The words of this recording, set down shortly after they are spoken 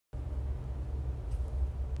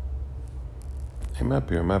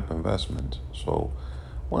Map Investment. So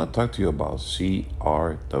I want to talk to you about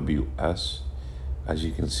CRWS. As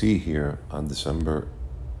you can see here, on December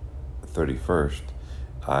 31st,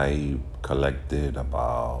 I collected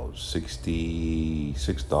about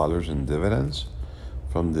 $66 in dividends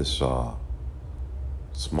from this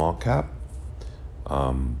small cap.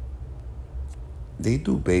 They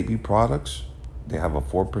do baby products. They have a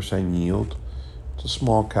 4% yield. It's a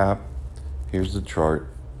small cap. Here's the chart.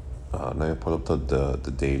 Now I put up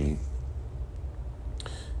the daily.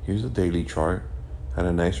 Here's the daily chart. Had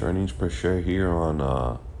a nice earnings per share here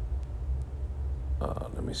on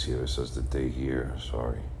let me see if it says the day here.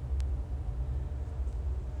 Sorry.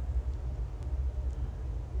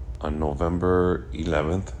 On November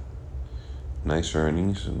 11th, nice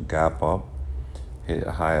earnings and gap up. Hit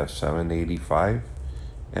a high of 785,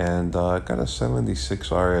 and got a 76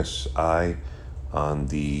 RSI on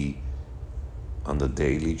the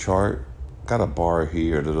daily chart. Got a bar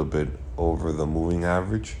here a little bit over the moving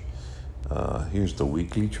average. Here's the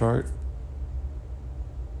weekly chart.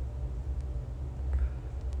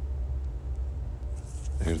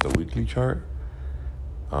 Here's the weekly chart.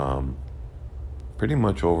 Pretty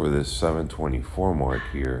much over this 724 mark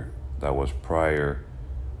here. That was prior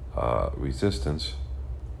resistance.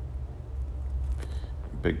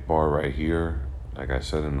 Big bar right here. Like I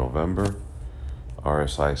said, in November.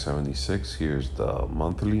 RSI 76. Here's the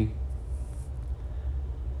monthly.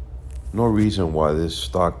 No reason why this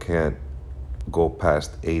stock can't go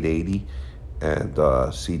past 880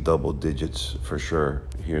 and see double digits for sure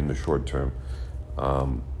here in the short term,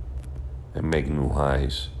 and make new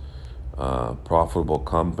highs. Profitable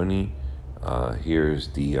company. Here's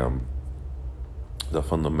the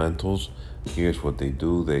fundamentals. Here's what they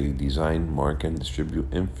do. They design, market, and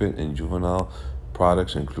distribute infant and juvenile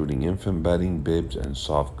products, including infant bedding, bibs, and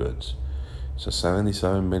soft goods. It's a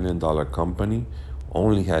 $77 million company.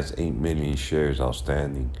 Only has 8 million shares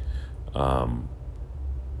outstanding.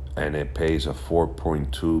 And it pays a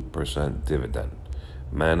 4.2% dividend.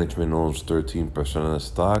 Management owns 13% of the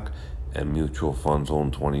stock, and mutual funds own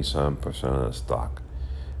 27% of the stock.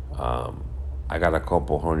 I got a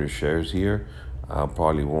couple hundred shares here. I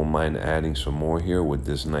probably won't mind adding some more here with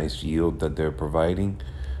this nice yield that they're providing.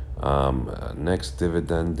 Next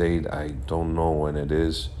dividend date, I don't know when it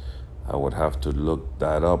is. I would have to look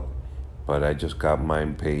that up, but I just got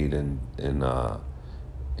mine paid in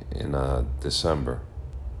December.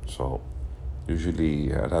 So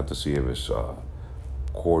usually I'd have to see if it's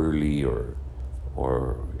quarterly or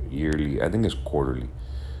yearly. I think it's quarterly.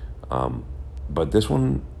 But this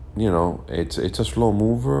one, you know, it's a slow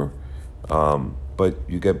mover, but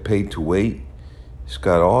you get paid to wait. It's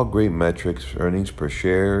got all great metrics. Earnings per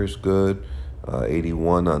share is good.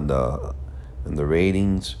 81 on the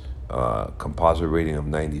ratings. Composite rating of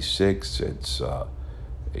 96. It's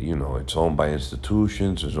you know, it's owned by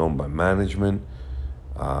institutions. It's owned by management.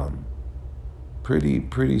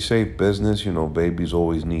 Pretty safe business. You know, babies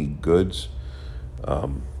always need goods.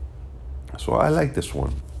 So I like this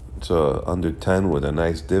one. It's under 10 with a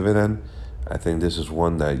nice dividend. I think this is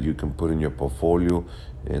one that you can put in your portfolio,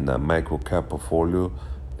 in a micro cap portfolio,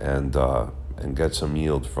 and get some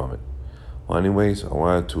yield from it. Well, anyways, I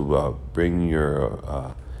wanted to bring you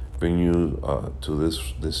to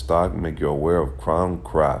this stock, make you aware of Crown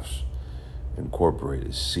Crafts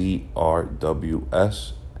Incorporated,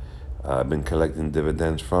 CRWS. I've been collecting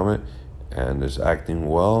dividends from it, and it's acting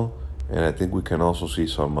well. And I think we can also see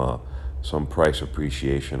some price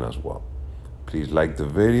appreciation as well. Please like the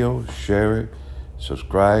video, share it,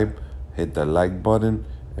 subscribe, hit that like button,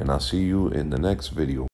 and I'll see you in the next video.